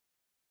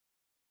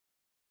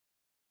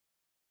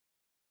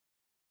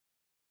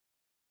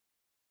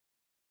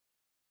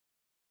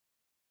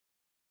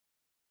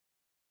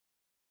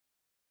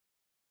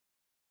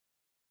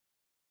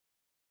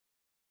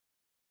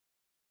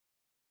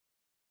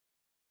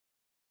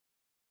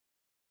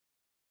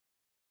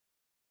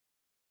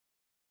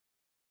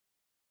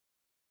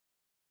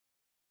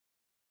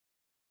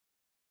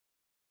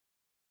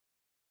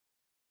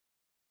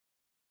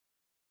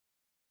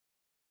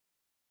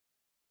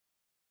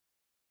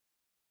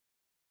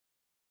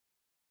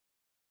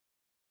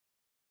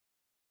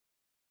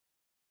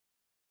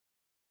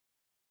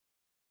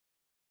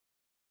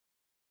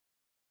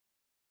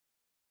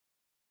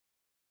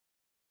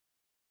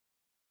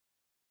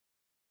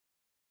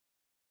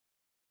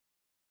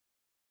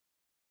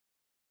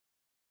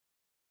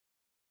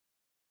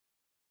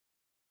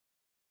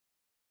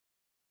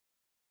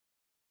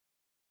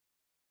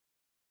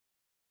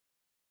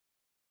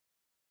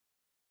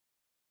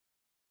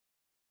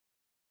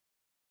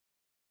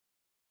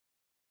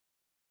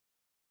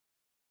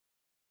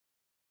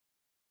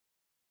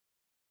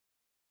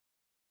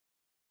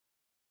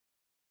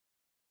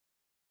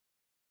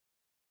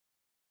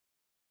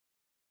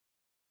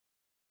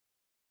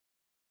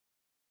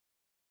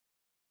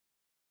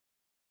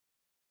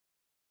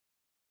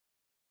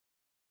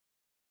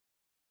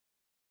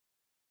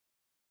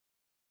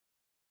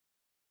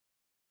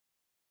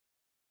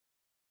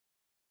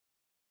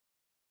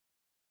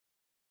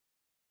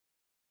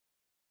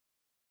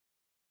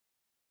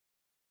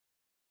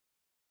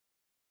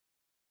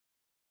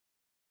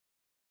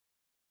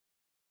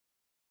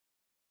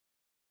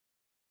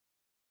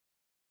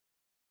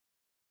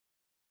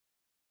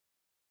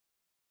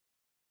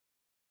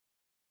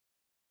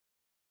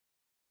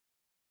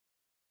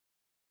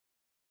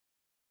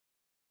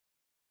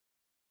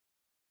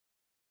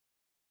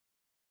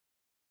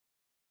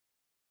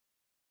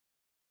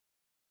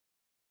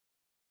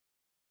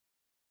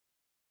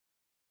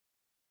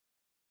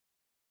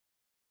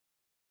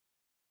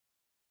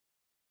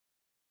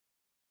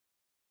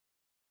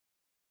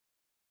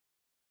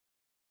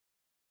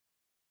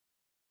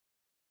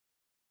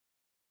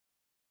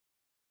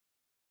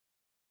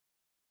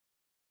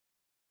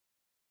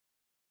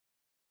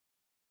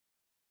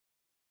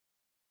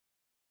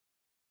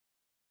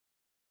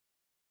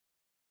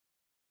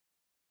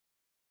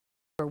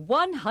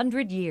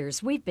100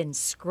 years, we've been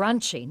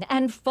scrunching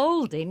and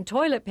folding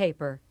toilet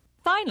paper.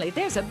 Finally,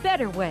 there's a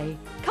better way.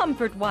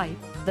 Comfort Wipe,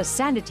 the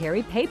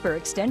sanitary paper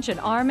extension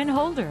arm and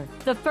holder.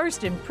 The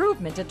first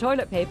improvement to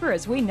toilet paper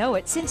as we know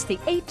it since the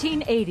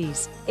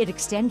 1880s. It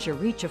extends your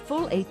reach a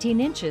full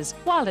 18 inches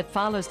while it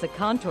follows the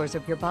contours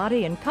of your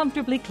body and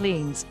comfortably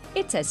cleans.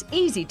 It's as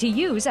easy to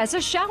use as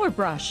a shower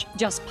brush.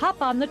 Just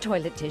pop on the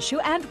toilet tissue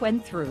and when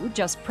through,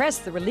 just press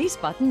the release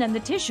button and the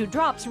tissue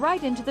drops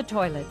right into the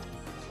toilet.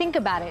 Think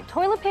about it.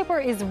 Toilet paper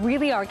is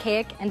really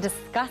archaic and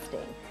disgusting.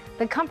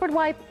 The Comfort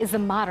Wipe is a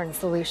modern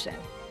solution.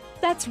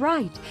 That's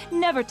right.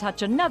 Never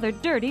touch another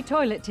dirty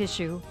toilet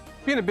tissue.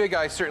 Being a big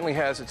guy certainly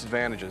has its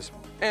advantages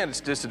and its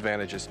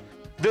disadvantages.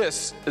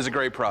 This is a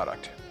great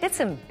product. It's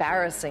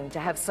embarrassing to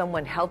have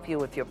someone help you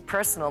with your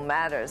personal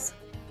matters.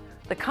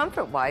 The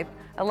Comfort Wipe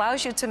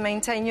allows you to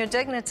maintain your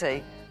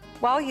dignity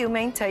while you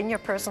maintain your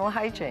personal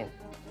hygiene.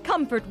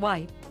 Comfort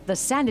Wipe, the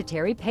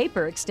sanitary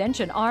paper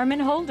extension arm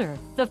and holder.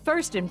 The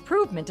first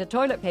improvement to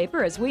toilet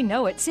paper as we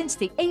know it since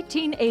the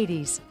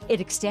 1880s.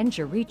 It extends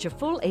your reach a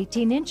full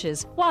 18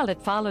 inches while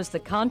it follows the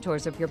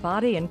contours of your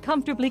body and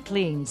comfortably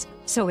cleans.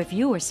 So if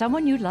you or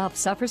someone you love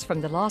suffers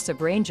from the loss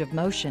of range of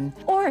motion,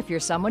 or if you're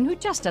someone who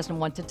just doesn't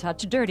want to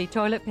touch dirty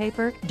toilet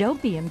paper,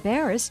 don't be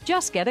embarrassed,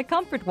 just get a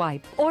Comfort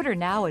Wipe. Order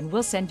now and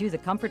we'll send you the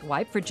Comfort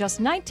Wipe for just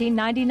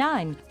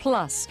 $19.99.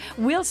 Plus,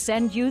 we'll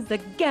send you the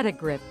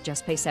Get-A-Grip.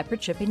 Just pay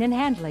separate shipping and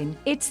handling.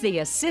 It's the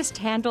assist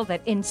handle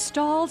that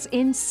installs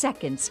in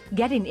seconds.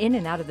 Getting in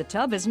and out of the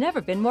tub has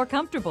never been more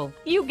comfortable.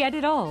 You get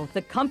it all,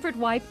 the Comfort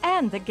Wipe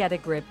and the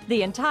Get-A-Grip.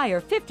 The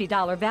entire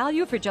 $50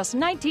 value for just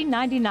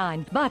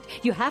 $19.99. But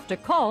you have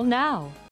to call now.